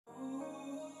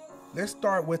Let's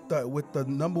start with the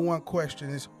number one question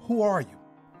is, who are you?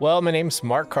 Well, my name's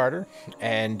Mark Carter,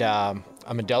 and I'm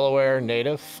a Delaware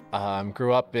native.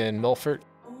 Grew up in Milford.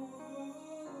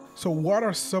 So what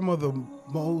are some of the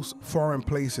most foreign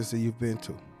places that you've been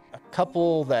to? A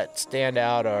couple that stand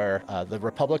out are the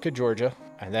Republic of Georgia,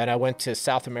 and then I went to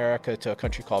South America to a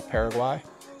country called Paraguay.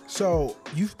 So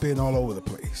you've been all over the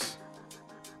place.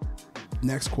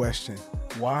 Next question,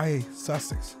 why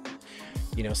Sussex?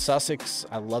 You know, Sussex,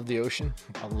 I love the ocean.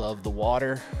 I love the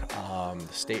water, the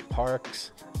state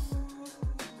parks.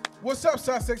 What's up,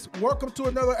 Sussex? Welcome to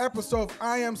another episode of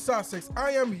I Am Sussex.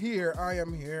 I am here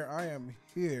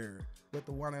with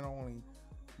the one and only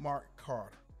Mark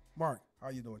Carter. Mark, how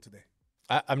are you doing today?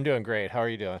 I'm doing great. How are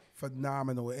you doing?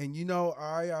 Phenomenal. And you know,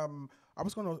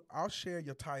 I'll share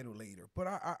your title later, but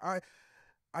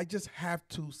I just have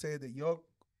to say that your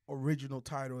original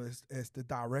title is the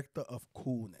director of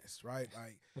coolness, right?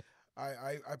 Like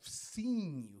I've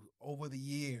seen you over the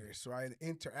years, right?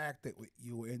 Interacted with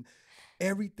you and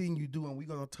everything you do, and we're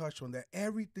gonna touch on that.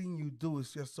 Everything you do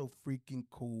is just so freaking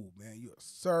cool, man. You're a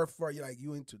surfer,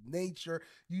 you into nature,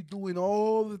 you doing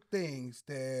all the things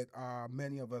that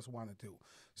many of us want to do.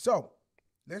 So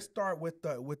let's start with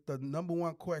the number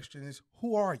one question is,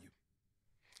 who are you?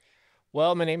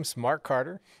 Well, my name's Mark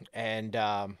Carter, and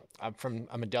I'm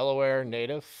a Delaware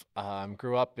native.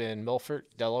 Grew up in Milford,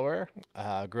 Delaware.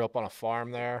 Grew up on a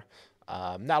farm there.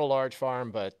 Not a large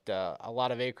farm, but a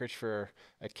lot of acreage for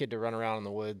a kid to run around in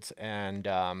the woods. And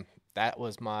that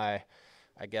was I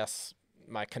guess,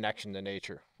 my connection to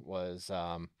nature was,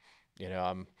 I'll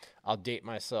date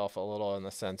myself a little in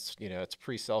the sense, it's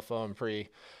pre-cell phone,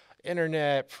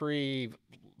 pre-internet,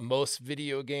 most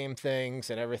video game things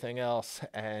and everything else.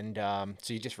 And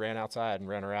so you just ran outside and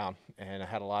ran around. And I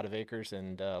had a lot of acres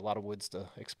and a lot of woods to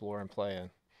explore and play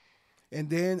in. And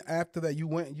then after that, you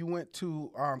went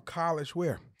to college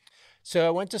where? So I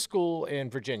went to school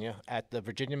in Virginia at the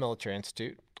Virginia Military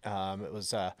Institute. It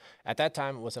was at that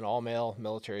time it was an all-male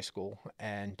military school,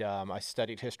 and I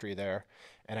studied history there.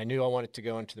 And I knew I wanted to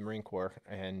go into the Marine Corps,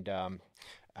 and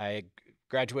I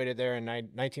graduated there in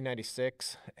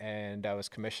 1996, and I was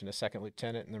commissioned a second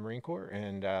lieutenant in the Marine Corps.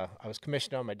 And I was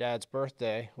commissioned on my dad's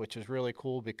birthday, which was really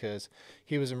cool because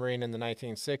he was a Marine in the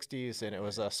 1960s, and it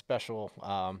was a special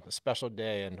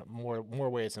day in more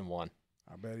ways than one.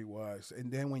 I bet he was.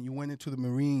 And then when you went into the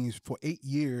Marines for 8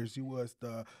 years, you was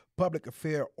the public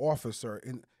affair officer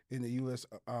in the U.S.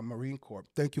 Marine Corps.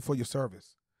 Thank you for your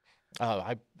service.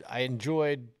 I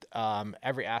enjoyed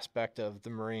every aspect of the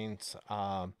Marines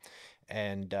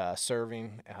and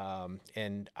serving.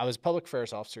 And I was a public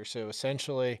affairs officer, so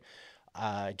essentially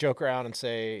joke around and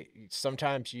say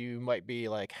sometimes you might be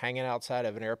like hanging outside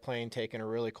of an airplane taking a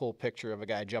really cool picture of a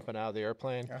guy jumping out of the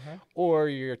airplane, or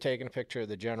you're taking a picture of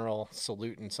the general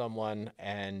saluting someone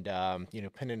and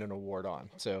pinning an award on.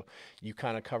 So you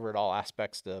kind of covered all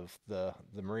aspects of the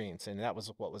Marines, and that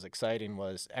was what was exciting.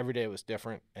 Was every day was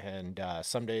different, and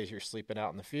some days you're sleeping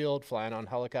out in the field, flying on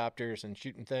helicopters and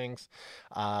shooting things.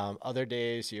 Other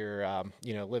days you're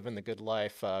living the good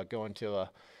life, going to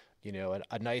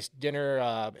a nice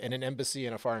dinner in an embassy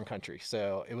in a foreign country.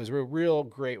 So it was a real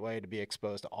great way to be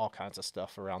exposed to all kinds of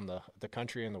stuff around the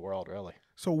country and the world, really.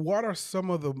 So what are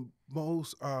some of the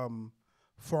most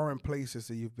foreign places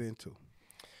that you've been to?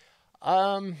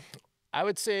 I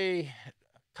would say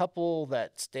a couple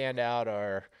that stand out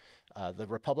are the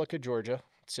Republic of Georgia.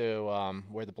 So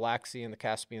where the Black Sea and the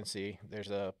Caspian Sea,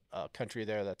 there's a country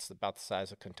there that's about the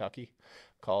size of Kentucky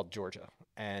called Georgia.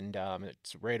 And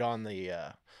it's right on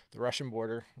the Russian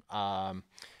border.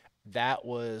 That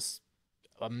was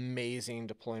amazing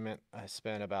deployment. I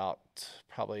spent about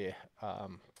probably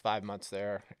 5 months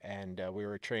there, and we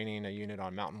were training a unit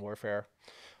on mountain warfare.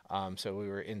 So we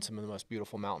were in some of the most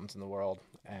beautiful mountains in the world,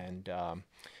 and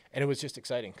it was just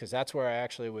exciting because that's where I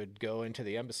actually would go into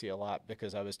the embassy a lot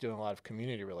because I was doing a lot of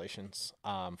community relations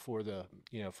for the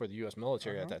U.S.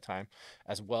 military at that time,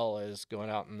 as well as going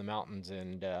out in the mountains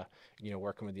and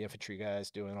working with the infantry guys,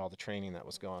 doing all the training that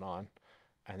was going on.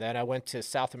 And then I went to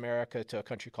South America to a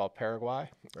country called Paraguay,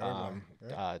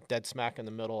 dead smack in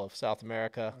the middle of South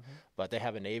America, but they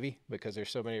have a navy because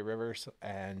there's so many rivers.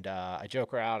 And I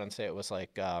joke around and say it was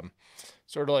like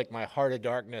sort of like my Heart of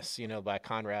Darkness, by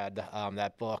Conrad,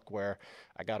 that book where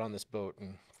I got on this boat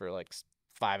and for like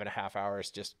 5.5 hours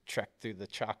just trekked through the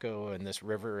Chaco and this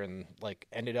river and like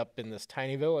ended up in this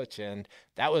tiny village. And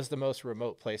that was the most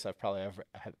remote place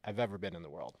I've ever been in the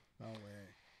world. No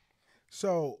way.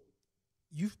 So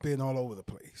you've been all over the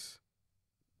place.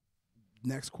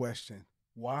 Next question.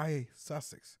 Why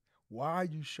Sussex? Why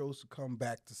you chose to come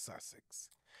back to Sussex?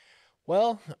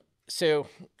 Well, so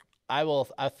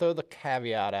I'll throw the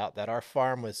caveat out that our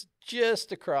farm was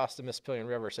just across the Mississippi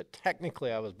River, so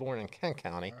technically I was born in Kent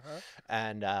County, Uh-huh.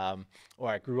 and or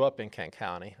I grew up in Kent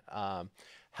County.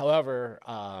 However,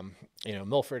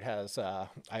 Milford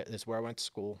is where I went to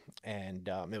school, and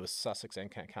it was Sussex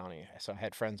and Kent County, so I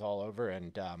had friends all over,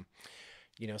 and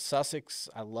Sussex.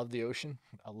 I love the ocean.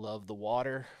 I love the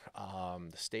water,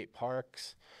 the state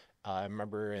parks. I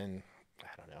remember in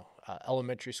I don't know,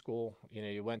 elementary school,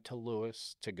 you went to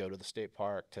Lewis to go to the state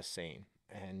park to Seine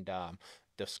and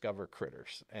discover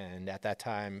critters. And at that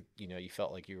time, you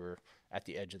felt like you were at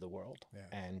the edge of the world.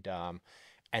 Yeah.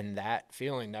 And that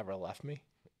feeling never left me.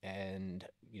 And,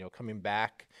 coming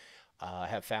back, I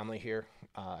have family here.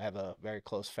 I have a very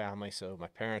close family. So my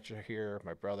parents are here,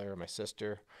 my brother, my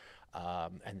sister.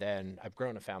 And then I've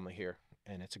grown a family here.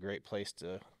 And it's a great place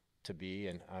to be,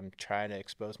 and I'm trying to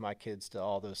expose my kids to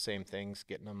all those same things,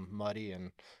 getting them muddy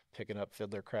and picking up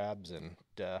fiddler crabs and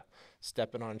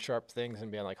stepping on sharp things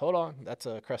and being like, hold on, that's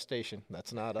a crustacean.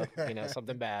 That's not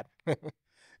something bad.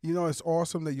 It's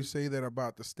awesome that you say that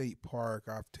about the state park.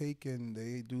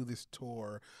 They do this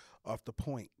tour of the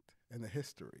point and the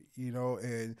history,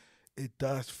 and it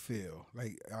does feel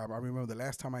like, I remember the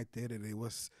last time I did it, it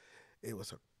was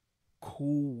a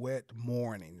cool, wet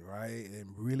morning, right?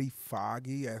 And really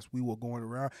foggy as we were going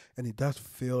around, and it does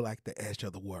feel like the edge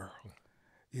of the world.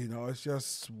 It's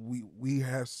just we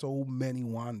have so many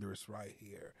wonders right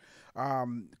here.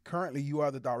 Currently, you are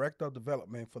the director of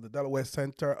development for the Delaware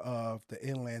Center of the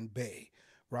Inland Bay,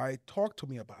 right? Talk to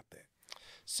me about that.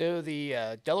 So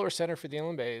the Delaware Center for the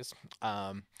Inland Bays,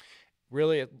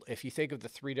 really, if you think of the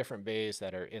three different bays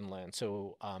that are inland,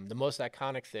 so the most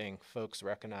iconic thing folks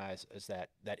recognize is that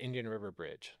Indian River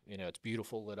Bridge. It's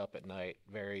beautiful, lit up at night,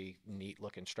 very neat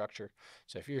looking structure.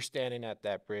 So if you're standing at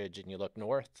that bridge and you look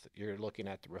north, you're looking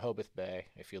at the Rehoboth Bay.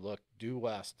 If you look due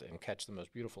west and catch the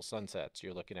most beautiful sunsets,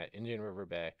 you're looking at Indian River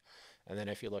Bay. And then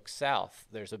if you look south,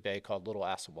 there's a bay called Little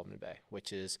Assawamna Bay,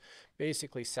 which is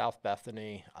basically South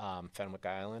Bethany, Fenwick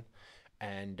Island,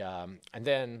 and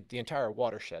then the entire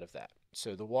watershed of that.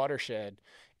 So the watershed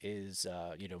is,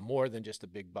 more than just a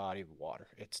big body of water.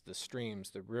 It's the streams,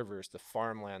 the rivers, the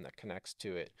farmland that connects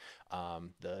to it,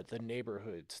 the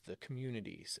neighborhoods, the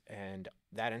communities, and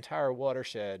that entire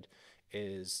watershed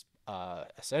is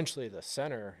essentially the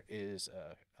center is,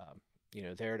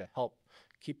 there to help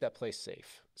keep that place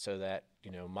safe so that,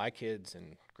 my kids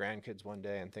and grandkids one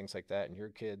day and things like that, and your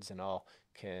kids and all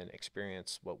can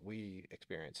experience what we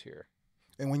experience here.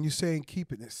 And when you're saying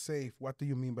keeping it safe, what do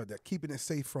you mean by that? Keeping it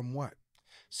safe from what?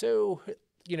 So,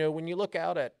 when you look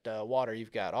out at water,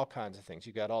 you've got all kinds of things.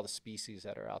 You've got all the species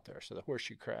that are out there. So the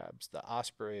horseshoe crabs, the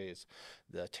ospreys,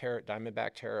 the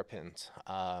diamondback terrapins,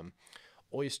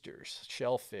 oysters,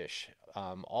 shellfish,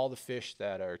 all the fish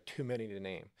that are too many to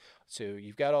name. So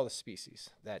you've got all the species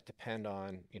that depend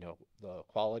on, the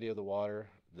quality of the water,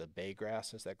 the bay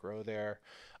grasses that grow there,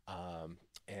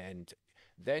 and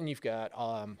then you've got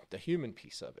the human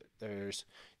piece of it. There's,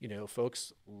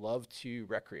 folks love to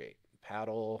recreate,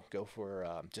 paddle, go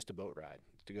for just a boat ride,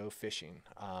 to go fishing.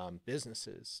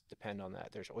 Businesses depend on that.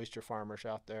 There's oyster farmers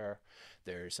out there.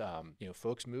 There's,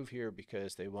 folks move here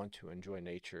because they want to enjoy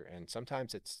nature. And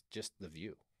sometimes it's just the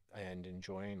view and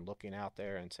enjoying looking out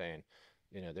there and saying,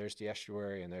 there's the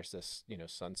estuary and there's this,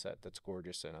 sunset that's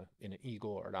gorgeous and an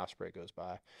eagle or an osprey goes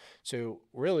by. So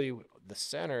really the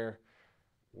center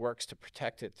works to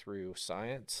protect it through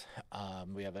science.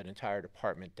 We have an entire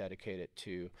department dedicated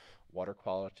to water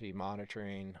quality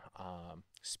monitoring,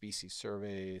 species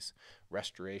surveys,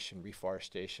 restoration,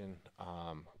 reforestation.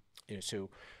 So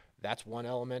that's one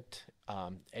element.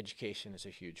 Education is a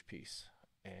huge piece.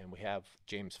 And we have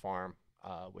James Farm,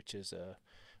 which is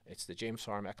it's the James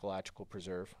Farm Ecological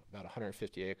Preserve, about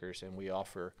 150 acres, and we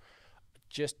offer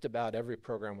just about every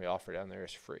program we offer down there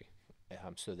is free.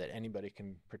 So that anybody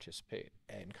can participate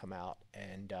and come out.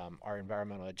 And our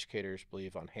environmental educators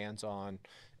believe on hands-on,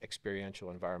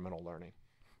 experiential environmental learning.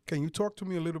 Can you talk to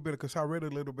me a little bit, because I read a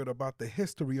little bit about the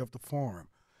history of the farm,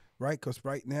 right? Because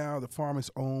right now the farm is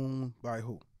owned by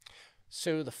who?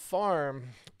 So the farm,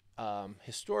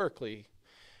 historically,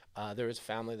 there was a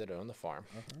family that owned the farm.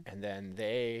 And then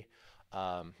they,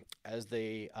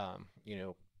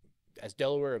 as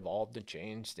Delaware evolved and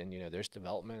changed, and there's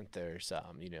development, there's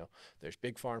there's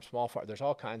big farms, small farms, there's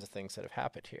all kinds of things that have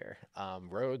happened here,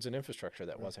 roads and infrastructure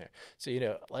that wasn't here.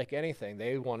 So like anything,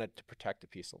 they wanted to protect a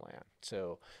piece of land.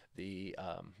 So the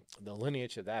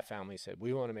lineage of that family said,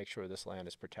 we want to make sure this land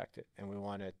is protected, and we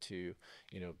want it to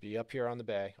be up here on the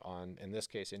bay, in this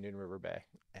case Indian River Bay,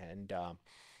 and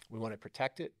we want to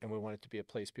protect it, and we want it to be a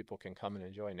place people can come and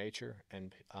enjoy nature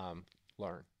and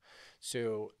learn.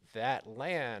 So that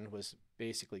land was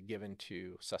basically given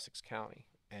to Sussex County,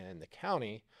 and the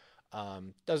county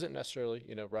doesn't necessarily,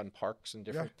 run parks and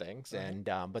Yeah. different things, Uh-huh. and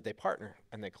but they partner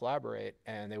and they collaborate,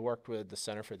 and they worked with the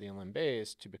Center for the Inland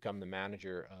Bays to become the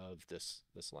manager of this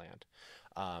land.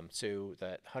 So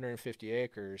that 150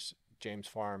 acres, James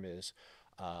Farm is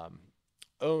um,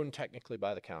 owned technically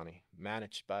by the county,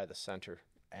 managed by the center,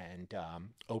 and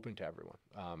open to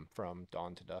everyone from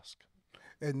dawn to dusk.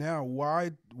 And now, why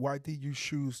did you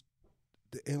choose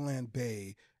the Inland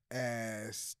Bay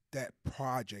as that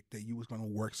project that you was going to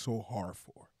work so hard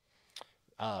for?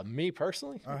 Me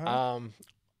personally, Uh huh.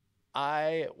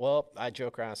 I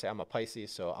joke around and say I'm a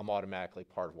Pisces, so I'm automatically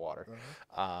part of water. Uh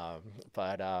huh. Um,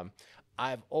 but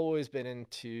I've always been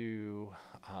into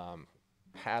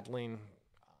paddling,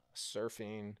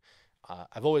 surfing.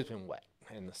 I've always been wet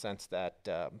in the sense that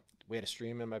we had a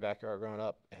stream in my backyard growing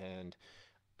up, and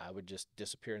I would just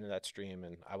disappear into that stream,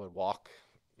 and I would walk,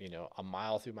 a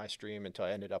mile through my stream until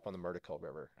I ended up on the Murtico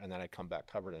River, and then I'd come back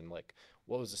covered in like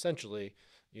what was essentially,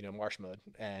 marsh mud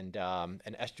and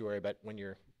an estuary. But when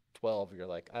you're 12, you're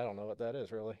like, I don't know what that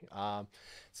is really.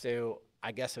 So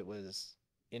I guess it was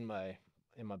in my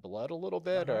blood a little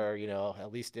Uh bit, huh. or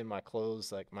at least in my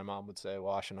clothes, like my mom would say,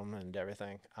 washing them and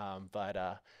everything.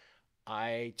 But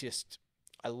I just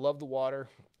I love the water,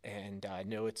 and I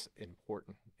know it's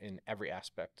important in every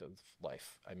aspect of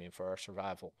life. I mean, for our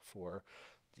survival, for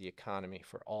the economy,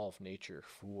 for all of nature,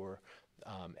 for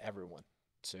everyone.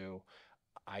 So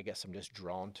I guess I'm just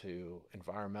drawn to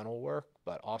environmental work,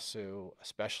 but also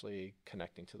especially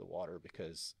connecting to the water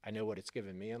because I know what it's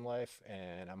given me in life,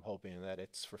 and I'm hoping that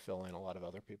it's fulfilling a lot of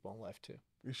other people in life too.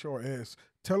 It sure is.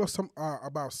 Tell us some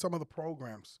about some of the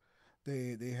programs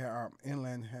they have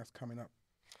Inland has coming up.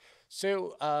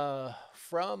 So,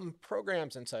 from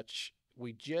programs and such,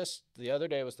 we just the other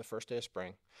day was the first day of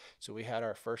spring, so we had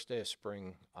our first day of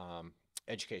spring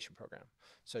education program.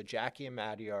 So Jackie and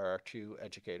Maddie are our two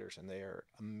educators, and they are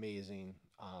amazing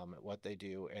at what they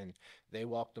do. And they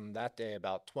welcomed that day.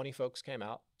 About 20 folks came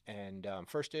out. And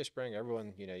first day of spring,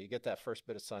 everyone, you get that first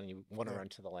bit of sun, you want to Yeah. run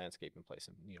to the landscaping place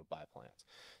and, buy plants.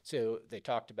 So they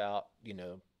talked about,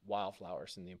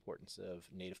 wildflowers and the importance of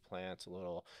native plants a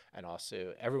little, and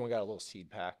also everyone got a little seed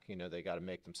pack, they got to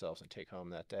make themselves and take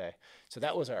home that day. So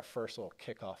that was our first little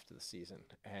kickoff to the season.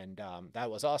 And that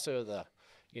was also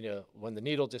when the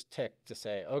needle just ticked to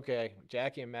say, okay,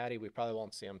 Jackie and Maddie, we probably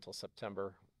won't see them until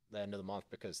September, the end of the month,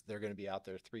 because they're going to be out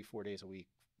there 3, 4 days a week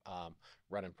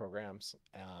running programs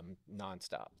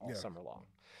nonstop all Yeah. summer long.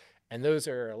 And those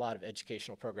are a lot of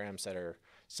educational programs that are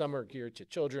some are geared to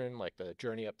children, like the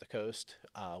Journey Up the Coast.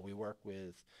 We work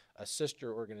with a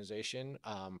sister organization,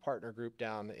 partner group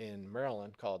down in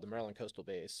Maryland called the Maryland Coastal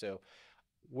Bays. So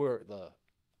we're the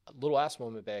Little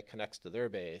Assamoah Bay connects to their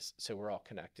bays, so we're all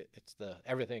connected. It's the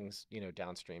everything's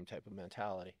downstream type of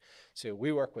mentality. So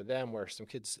we work with them where some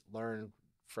kids learn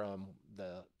from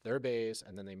their bays,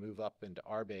 and then they move up into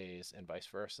our bays and vice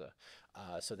versa.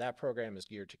 So that program is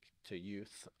geared to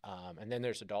youth, and then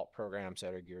there's adult programs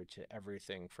that are geared to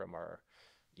everything from our,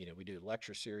 we do a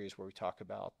lecture series where we talk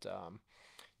about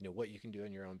what you can do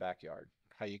in your own backyard,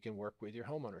 how you can work with your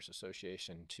homeowners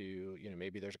association to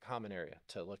maybe there's a common area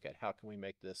to look at how can we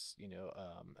make this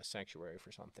a sanctuary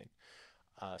for something.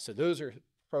 So those are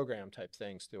program type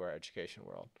things through our education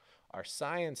world. Our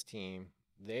science team,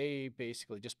 they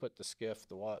basically just put the skiff,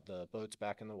 the boats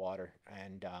back in the water,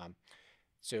 and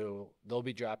so they'll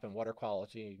be dropping water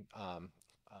quality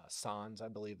SONs, I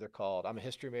believe they're called. I'm a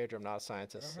history major. I'm not a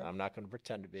scientist. Uh-huh. I'm not going to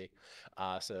pretend to be.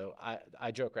 So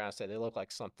I joke around and say they look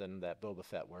like something that Boba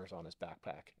Fett wears on his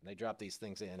backpack. And they drop these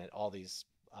things in at all these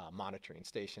monitoring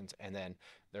stations, and then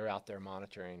they're out there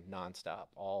monitoring nonstop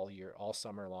all year, all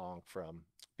summer long, from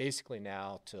basically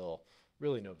now till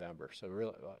really November. So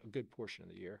really a good portion of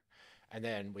the year. And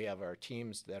then we have our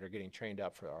teams that are getting trained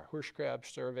up for our horse crab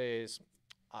surveys,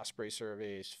 osprey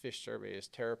surveys, fish surveys,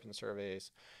 terrapin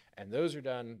surveys, and those are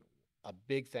done a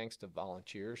big thanks to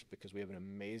volunteers because we have an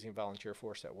amazing volunteer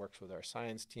force that works with our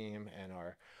science team and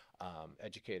our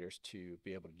educators to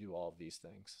be able to do all of these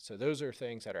things. So those are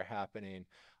things that are happening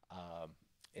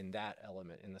in that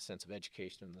element, in the sense of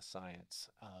education and the science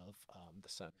of the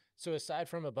sun. So aside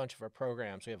from a bunch of our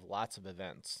programs, we have lots of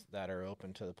events that are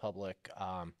open to the public,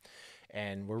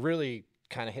 and we're really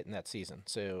kind of hitting that season.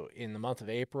 So in the month of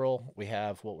April, we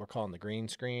have what we're calling the green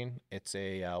screen. It's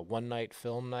a one night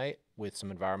film night with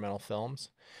some environmental films.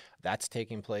 That's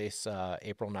taking place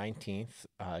April 19th,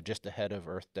 just ahead of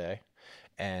Earth Day,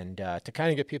 and to kind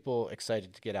of get people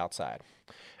excited to get outside.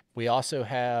 We also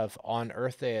have on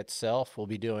Earth Day itself, we'll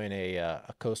be doing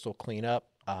a coastal cleanup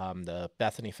The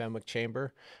Bethany Fenwick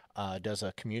Chamber does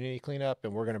a community cleanup,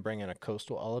 and we're going to bring in a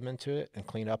coastal element to it and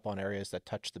clean up on areas that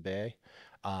touch the bay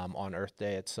on Earth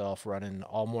Day itself, running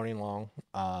all morning long,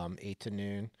 8 to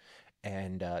noon.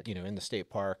 And, in the state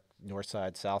park, north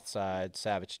side, south side,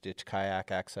 Savage Ditch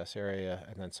kayak access area,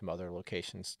 and then some other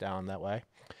locations down that way.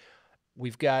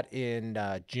 We've got in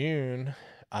June,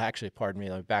 actually, pardon me,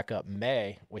 let me back up.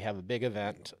 May, we have a big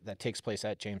event that takes place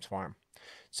at James Farm.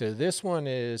 So this one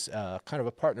is kind of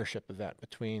a partnership event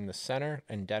between the center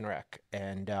and DENREC.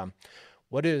 And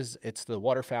it's the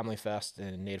Water Family Fest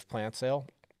and Native Plant Sale.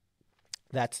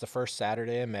 That's the first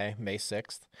Saturday in May, May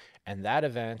 6th. And that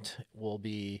event will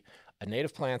be a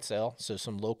native plant sale, so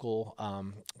some local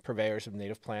purveyors of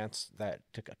native plants that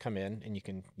to come in, and you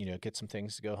can get some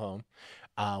things to go home.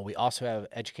 We also have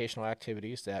educational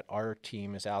activities that our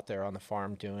team is out there on the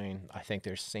farm doing. I think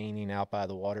there's seining out by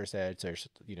the water's edge. There's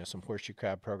some horseshoe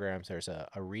crab programs. There's a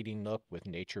reading nook with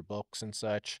nature books and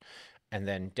such. And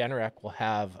then DENREC will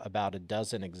have about a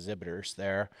dozen exhibitors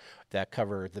there that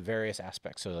cover the various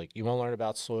aspects. So, like, you want to learn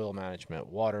about soil management,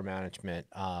 water management,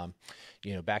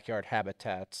 backyard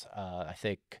habitats. I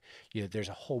think there's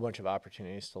a whole bunch of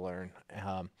opportunities to learn.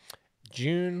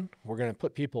 June, we're going to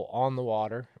put people on the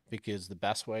water, because the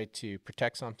best way to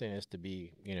protect something is to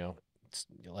be,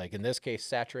 like in this case,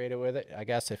 saturated with it, I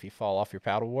guess, if you fall off your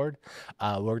paddleboard.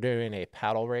 We're doing a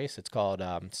paddle race. It's called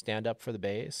Stand Up for the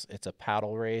Bays. It's a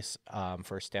paddle race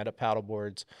for stand-up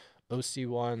paddleboards,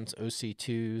 OC1s,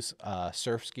 OC2s,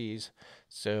 surf skis.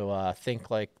 So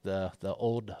think like the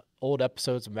old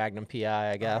episodes of Magnum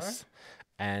PI, I guess.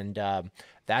 And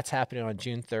that's happening on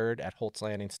June 3rd at Holt's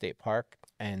Landing State Park.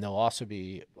 And there'll also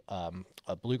be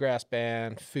a bluegrass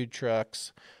band, food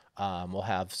trucks. We'll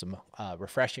have some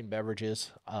refreshing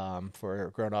beverages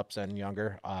for grown-ups and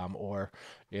younger, and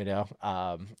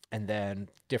then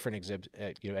different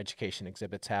education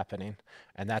exhibits happening.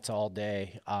 And that's all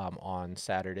day on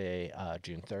Saturday,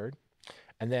 June 3rd.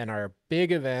 And then our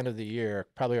big event of the year,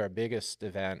 probably our biggest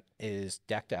event, is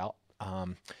Decked Out.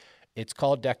 It's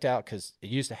called Decked Out because it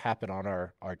used to happen on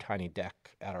our tiny deck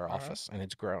at our office, and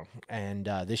it's grown. And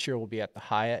this year we'll be at the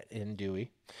Hyatt in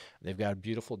Dewey. They've got a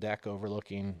beautiful deck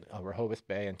overlooking Rehoboth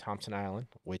Bay and Thompson Island,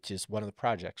 which is one of the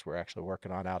projects we're actually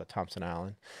working on out at Thompson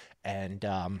Island. And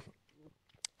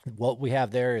what we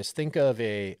have there is, think of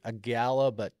a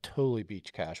gala, but totally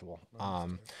beach casual.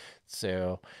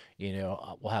 So,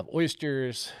 we'll have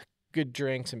oysters, good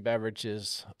drinks and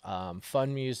beverages,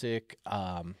 fun music.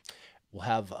 We'll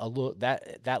have a little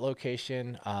that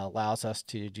location allows us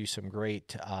to do some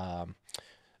great,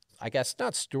 I guess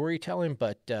not storytelling,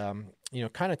 but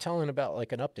kind of telling about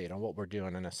like an update on what we're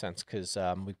doing in a sense, because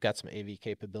we've got some AV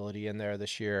capability in there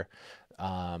this year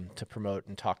to promote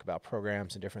and talk about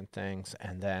programs and different things.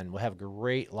 And then we'll have a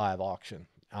great live auction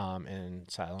and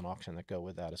silent auction that go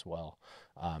with that as well.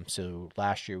 So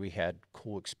last year we had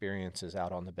cool experiences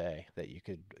out on the bay that you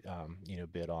could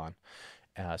bid on.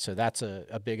 So that's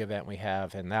a big event we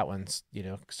have, and that one's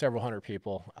several hundred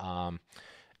people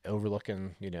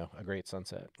overlooking a great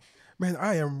sunset. Man,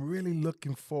 I am really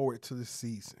looking forward to this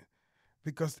season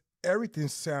because everything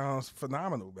sounds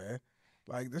phenomenal, man.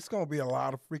 Like, this is gonna be a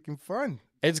lot of freaking fun.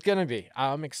 It's gonna be.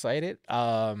 I'm excited.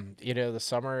 The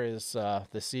summer is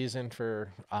the season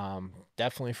for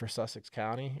definitely for Sussex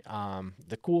County.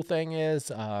 The cool thing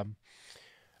is,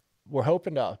 we're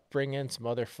hoping to bring in some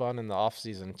other fun in the off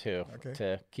season too,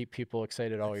 to keep people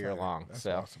excited all year long. That's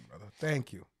awesome, brother.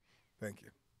 Thank you.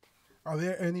 Are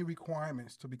there any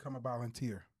requirements to become a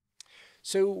volunteer?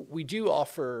 So we do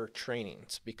offer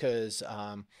trainings because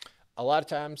a lot of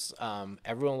times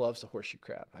everyone loves the horseshoe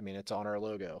crab. I mean, it's on our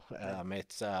logo.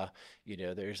 It's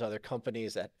there's other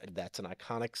companies that's an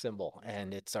iconic symbol,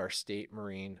 and it's our state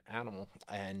marine animal.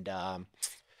 And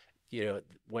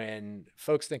when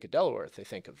folks think of Delaware, they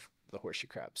think of the horseshoe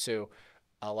crab. So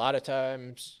a lot of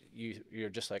times you're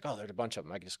just like, oh, there's a bunch of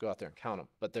them, I can just go out there and count them.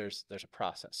 But there's a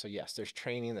process. So yes, there's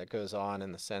training that goes on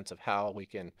in the sense of how we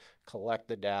can collect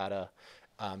the data.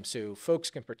 So folks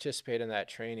can participate in that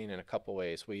training in a couple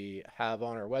ways. We have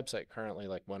on our website currently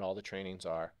like when all the trainings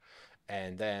are,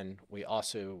 and then we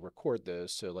also record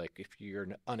those. So like if you're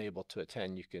unable to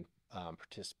attend, you can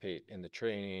participate in the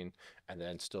training and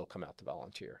then still come out to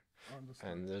volunteer.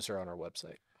 And those are on our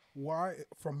website. Why,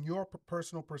 from your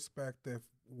personal perspective,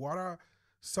 what are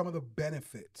some of the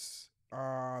benefits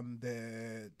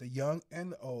that the young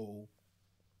and old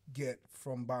get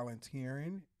from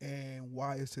volunteering, and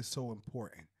why is it so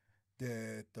important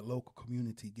that the local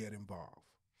community get involved?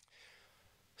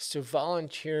 So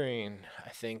volunteering, I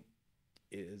think,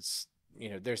 is,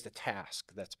 there's the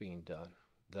task that's being done.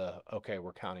 okay,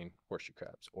 we're counting horseshoe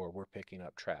crabs, or we're picking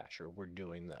up trash, or we're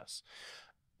doing this.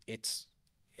 It's,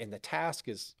 and the task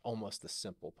is almost the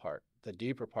simple part. The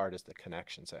deeper part is the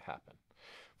connections that happen.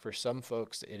 For some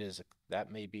folks,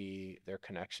 that may be their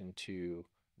connection to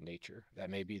nature. That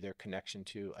may be their connection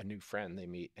to a new friend they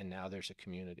meet, and now there's a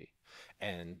community,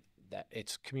 and that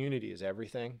it's community is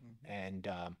everything. And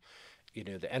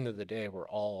the end of the day, we're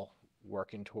all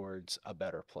working towards a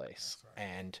better place. Right.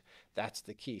 And that's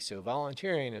the key. So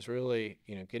volunteering is really,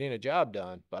 getting a job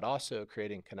done, but also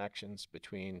creating connections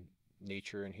between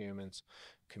nature and humans,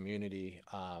 community,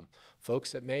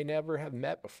 folks that may never have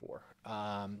met before.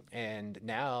 And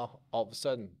now all of a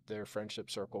sudden their friendship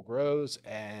circle grows,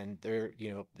 and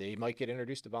they might get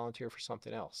introduced to volunteer for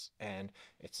something else. And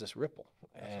it's this ripple.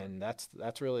 And that's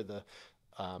really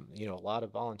a lot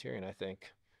of volunteering, I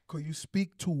think. Could you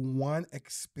speak to one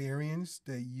experience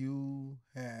that you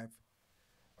have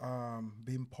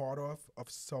been part of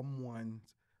someone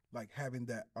like having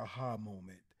that aha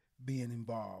moment, being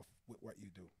involved with what you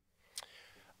do?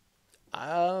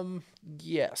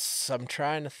 Yes, I'm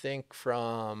trying to think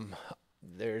from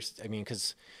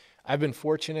because I've been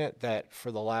fortunate that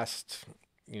for the last,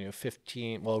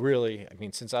 15, well, really,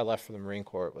 since I left for the Marine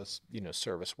Corps, it was,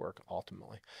 service work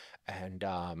ultimately. And,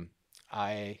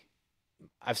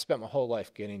 I've spent my whole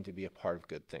life getting to be a part of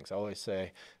good things. I always say,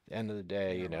 at the end of the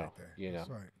day, That's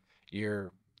right.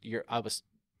 I was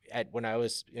when I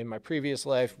was in my previous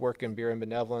life working beer and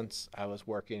benevolence, I was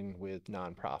working with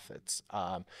nonprofits.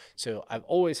 So I've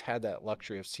always had that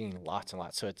luxury of seeing lots and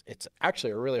lots. So it's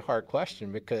actually a really hard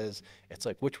question, because it's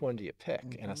like, which one do you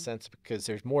pick in a sense? Because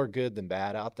there's more good than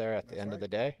bad out there at the end of the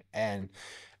day. And,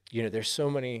 there's so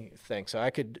many things. So I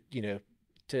could,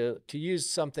 to use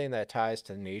something that ties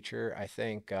to nature, I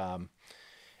think,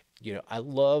 I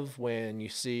love when you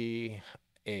see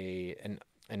an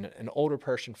older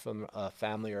person from a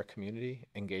family or a community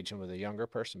engaging with a younger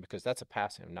person, because that's a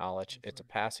passing of knowledge. It's a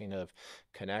passing of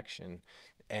connection.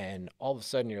 And all of a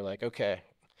sudden you're like, okay,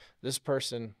 this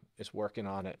person is working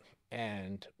on it,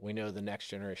 and we know the next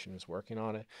generation is working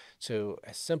on it. So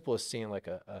as simple as seeing like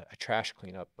a trash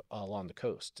cleanup along the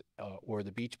coast, or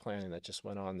the beach planting that just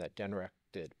went on that Denrec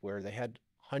did, where they had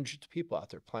hundreds of people out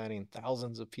there planting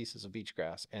thousands of pieces of beach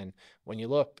grass. And when you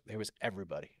looked, there was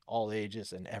everybody, all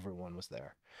ages, and everyone was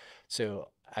there. So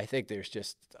I think there's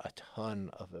just a ton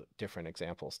of different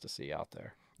examples to see out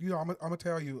there. I'm gonna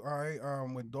tell you,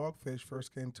 when Dogfish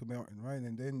first came to Milton, right,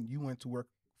 and then you went to work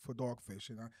for Dogfish,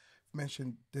 and I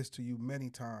mentioned this to you many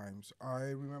times. I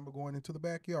remember going into the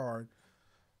backyard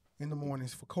in the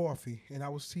mornings for coffee, and I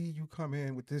would see you come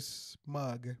in with this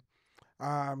mug.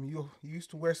 You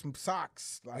used to wear some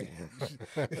socks, like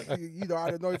I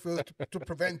don't know if it was to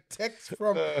prevent ticks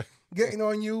from getting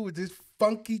on you with this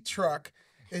funky truck.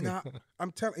 And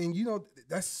I'm telling, and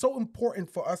that's so important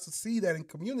for us to see that in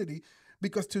community,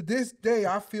 because to this day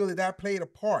I feel that played a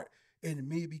part in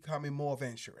me becoming more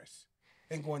adventurous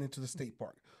and going into the state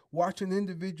park. Watching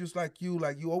individuals like you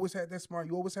always had that smart,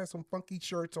 you always had some funky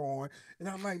shirts on, and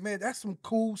I'm like, man, that's some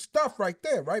cool stuff right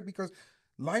there, right? Because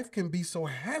life can be so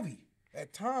heavy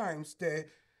at times that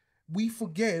we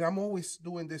forget. And I'm always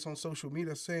doing this on social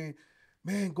media, saying,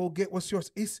 man, go get what's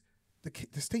yours. It's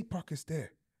the state park is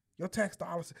there. Your tax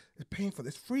dollars is paying for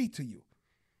this. It's free to you.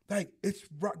 Like,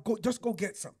 just go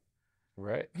get some.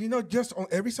 Right. Just on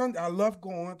every Sunday, I love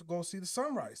going to go see the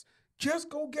sunrise. Just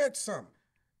go get some.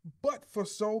 But for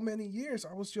so many years,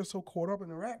 I was just so caught up in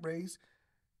the rat race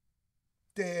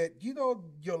that,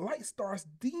 your light starts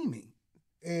dimming.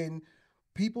 And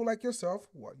people like yourself,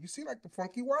 you see like the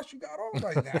funky watch you got on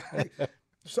right now.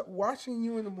 So watching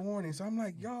you in the mornings, I'm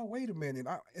like, yo, wait a minute.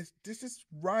 This is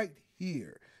right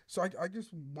here. So I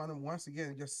just want to once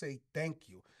again just say thank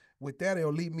you. With that,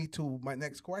 it'll lead me to my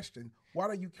next question. What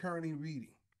are you currently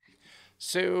reading?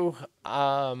 So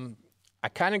I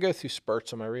kind of go through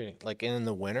spurts of my reading. Like in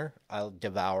the winter, I'll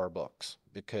devour books,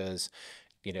 because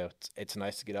it's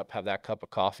nice to get up, have that cup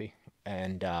of coffee,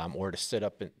 and or to sit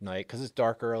up at night because it's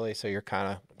dark early, so you're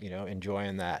kind of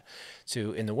enjoying that.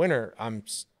 So in the winter, I'm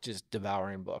just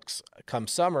devouring books. Come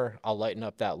summer, I'll lighten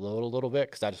up that load a little bit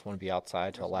because I just want to be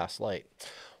outside till last light.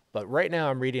 But right now,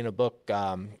 I'm reading a book,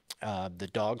 The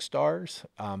Dog Stars,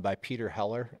 by Peter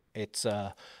Heller. It's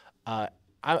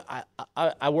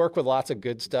I work with lots of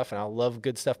good stuff, and I love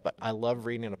good stuff, but I love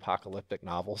reading apocalyptic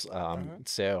novels, and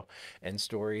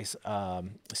stories.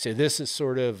 So this is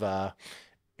sort of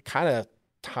kind of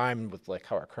timed with like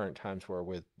how our current times were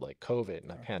with like COVID and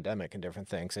the pandemic and different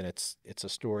things. And it's a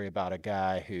story about a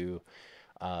guy who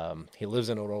He lives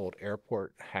in an old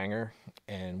airport hangar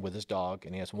and with his dog,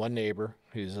 and he has one neighbor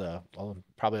who's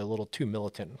probably a little too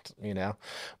militant,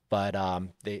 but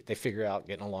they figure out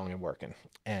getting along and working.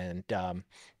 And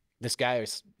this guy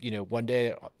is, one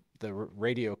day the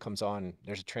radio comes on,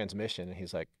 there's a transmission, and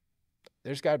he's like,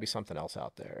 there's got to be something else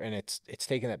out there. And it's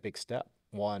taking that big step,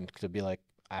 one, to be like,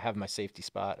 I have my safety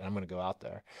spot and I'm going to go out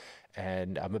there.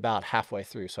 And I'm about halfway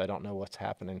through, so I don't know what's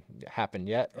happened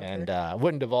yet. Okay. And I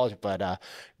wouldn't divulge, but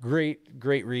great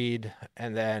read.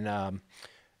 And then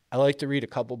I like to read a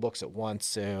couple books at once.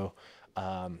 So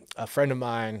a friend of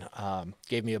mine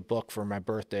gave me a book for my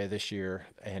birthday this year,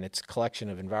 and it's a collection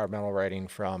of environmental writing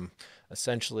from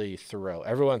essentially Thoreau.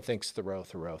 Everyone thinks Thoreau.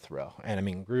 And I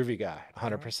mean, groovy guy,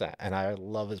 100%. And I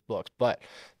love his books, but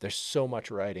there's so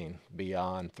much writing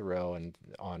beyond Thoreau and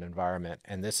on environment.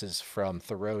 And this is from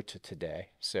Thoreau to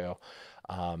today. So,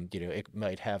 it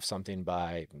might have something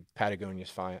by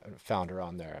Patagonia's founder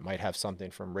on there. It might have something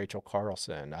from Rachel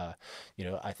Carlson.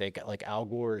 I think like Al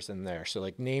Gore's in there. So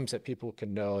like names that people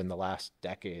can know in the last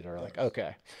decade are like,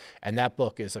 okay. And that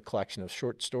book is a collection of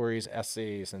short stories,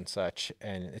 essays, and such.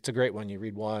 And it's a great one. You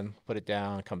read one, put it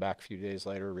down, come back a few days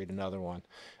later, read another one.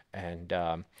 And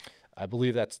I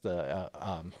believe that's the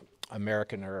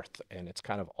American Earth, and it's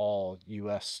kind of all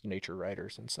U.S. nature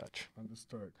writers and such.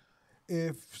 Understood.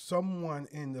 If someone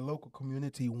in the local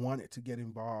community wanted to get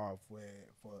involved with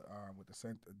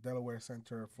the Delaware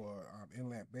Center for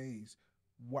Inland Bays,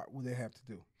 what would they have to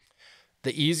do?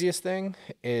 The easiest thing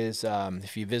is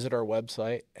if you visit our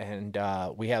website, and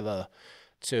we have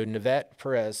so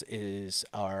𝒂𝒓𝒌 is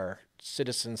our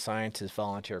citizen scientist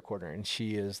volunteer coordinator, and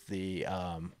she is the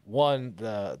one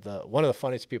of the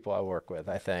funniest people I work with,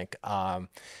 I think.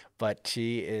 But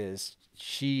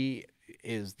she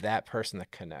is that person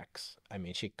that connects. I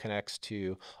mean, she connects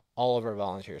to all of our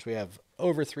volunteers. We have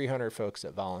over 300 folks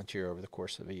that volunteer over the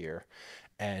course of a year.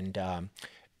 And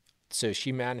so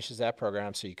she manages that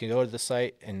program. So you can go to the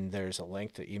site, and there's a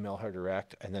link to email her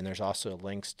direct. And then there's also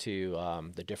links to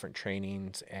the different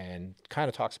trainings, and kind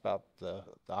of talks about the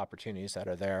opportunities that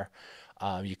are there.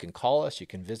 You can call us. You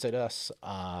can visit us.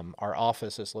 Our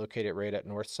office is located right at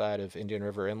north side of Indian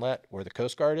River Inlet, where the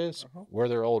Coast Guard is. We're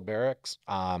their old barracks.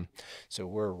 So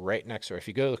we're right next to her. If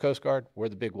you go to the Coast Guard, we're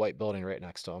the big white building right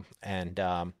next to them.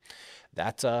 And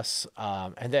that's us.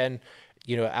 And then,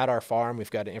 at our farm,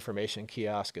 we've got an information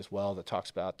kiosk as well that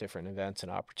talks about different events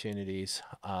and opportunities.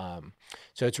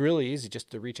 So it's really easy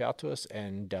just to reach out to us.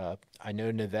 And I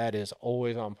know 𝒂𝒏 is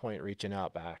always on point reaching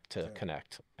out back to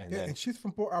connect. And she's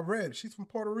from she's from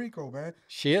Puerto Rico, man.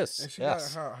 She is. And she got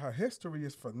her history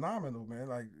is phenomenal, man.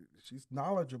 Like, she's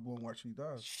knowledgeable in what she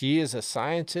does. She is a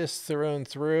scientist through and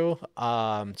through.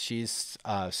 She's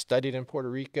studied in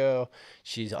Puerto Rico.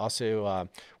 She's also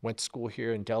went to school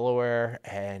here in Delaware,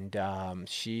 and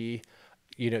she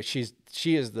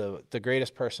is the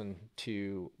greatest person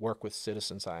to work with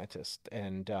citizen scientists.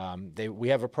 And we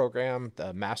have a program,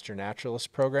 the Master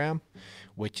Naturalist program,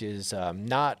 which is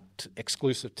not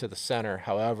exclusive to the center.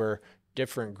 However,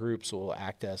 different groups will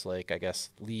act as, like, I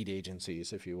guess, lead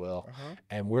agencies, if you will.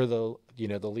 And we're the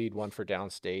lead one for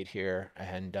downstate here.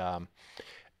 And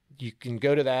you can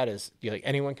go to that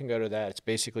anyone can go to that. It's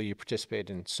basically you participate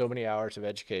in so many hours of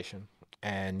education,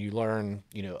 and you learn,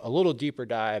 a little deeper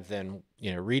dive than,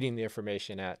 reading the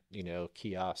information at,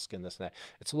 kiosk and this and that.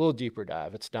 It's a little deeper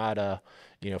dive. It's not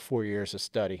 4 years of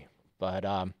study, but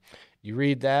you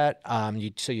read that.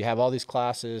 So you have all these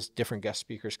classes, different guest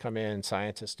speakers come in,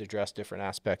 scientists address different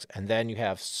aspects, and then you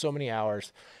have so many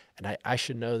hours. And I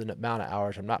should know the amount of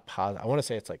hours. I'm not positive. I want to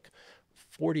say it's like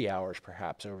 40 hours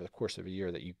perhaps over the course of a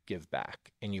year that you give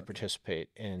back, and you participate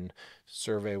in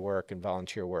survey work and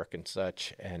volunteer work and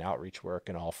such, and outreach work,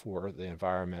 and all for the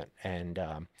environment. And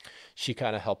she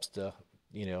kind of helps to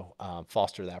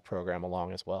foster that program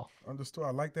along as well. Understood.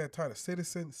 I like that title,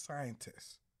 citizen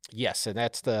scientist. Yes, and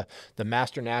that's the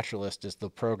Master Naturalist is the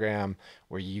program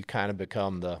where you kind of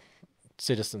become the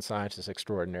citizen scientist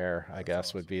extraordinaire, I guess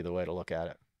awesome. Would be the way to look at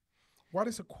it. What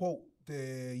is a quote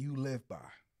that you live by?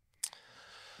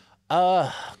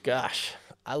 Gosh,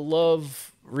 I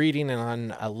love reading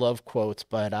and I love quotes,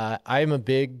 but I'm a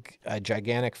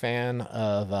gigantic fan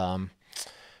of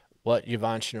what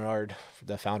Yvon Chouinard,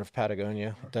 the founder of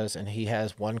Patagonia, does, and he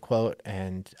has one quote,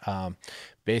 and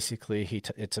basically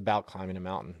it's about climbing a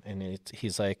mountain, and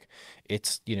he's like,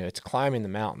 it's climbing the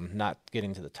mountain, not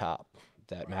getting to the top,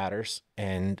 that matters.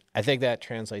 And I think that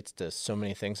translates to so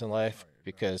many things in life,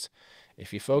 because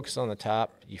if you focus on the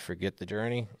top, you forget the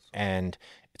journey, and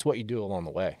it's what you do along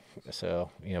the way. So,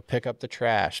 pick up the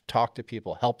trash, talk to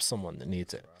people, help someone that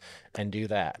needs it, and do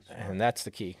that. And that's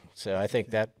the key. So I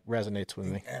think that resonates with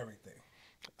me. Everything.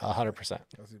 100%.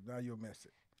 Because if not, you'll miss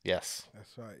it. Yes.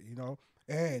 That's right. You know.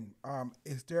 And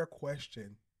is there a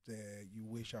question that you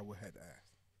wish I would have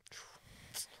asked?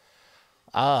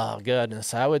 Oh,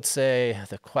 goodness. I would say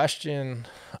the question,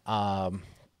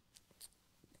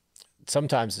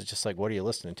 sometimes it's just like, what are you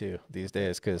listening to these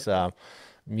days? Because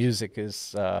music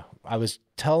is, I was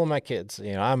telling my kids,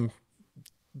 you know, I'm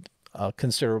a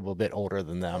considerable bit older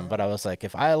than them, but I was like,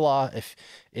 if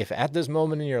at this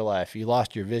moment in your life you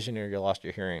lost your vision or you lost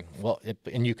your hearing, well,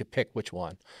 and you could pick which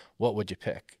one, what would you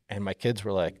pick? And my kids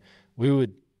were like, we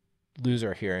would lose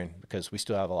our hearing because we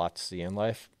still have a lot to see in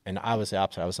life. And I was the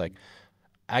opposite. I was like,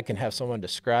 I can have someone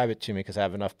describe it to me because I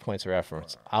have enough points of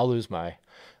reference. I'll lose my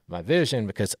vision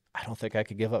because I don't think I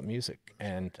could give up music.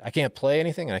 And I can't play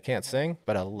anything and I can't sing,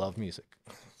 but I love music.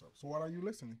 So what are you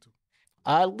listening to?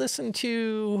 I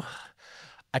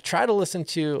try to listen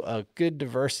to a good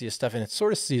diversity of stuff, and it's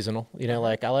sort of seasonal. You know,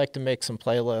 like I like to make some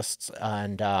playlists,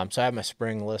 and so I have my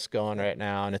spring list going right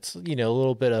now, and it's, you know, a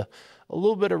little bit of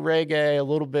reggae, a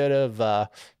little bit of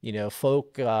you know,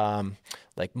 folk,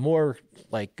 like more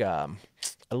like I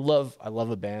love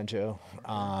a banjo,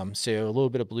 so a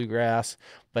little bit of bluegrass.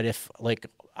 But if like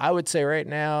I would say right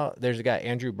now, there's a guy,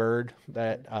 Andrew Bird,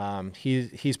 that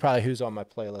he's probably who's on my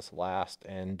playlist last,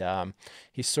 and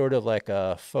he's sort of like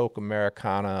a folk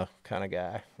Americana kind of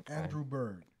guy. Andrew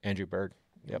Bird. Andrew Bird.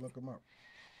 Yep. Look him up.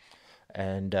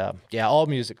 And yeah, all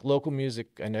music, local music.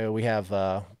 I know we have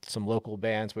some local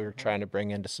bands we were trying to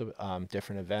bring into some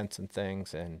different events and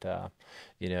things, and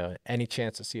you know, any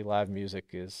chance to see live music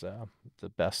is the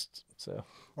best. So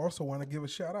also want to give a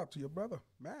shout out to your brother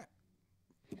Matt,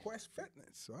 Quest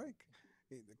Fitness, right?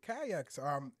 The kayaks.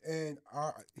 And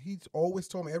he's always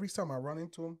told me every time I run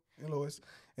into him in Lewis,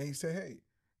 and he said, hey,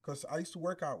 because I used to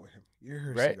work out with him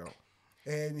years ago,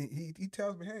 and he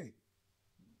tells me, hey,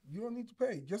 you don't need to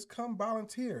pay. Just come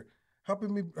volunteer,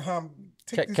 helping me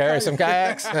carry some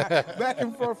kayaks back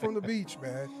and forth from the beach,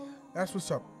 man. That's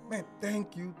what's up, man.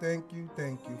 Thank you for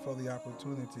the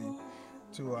opportunity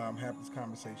to have this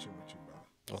conversation with you, brother.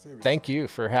 Well, thank you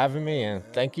for having me, and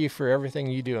thank you for everything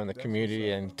you do in the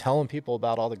community and telling people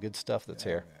about all the good stuff that's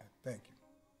here. Man. Thank you.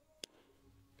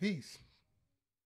 Peace.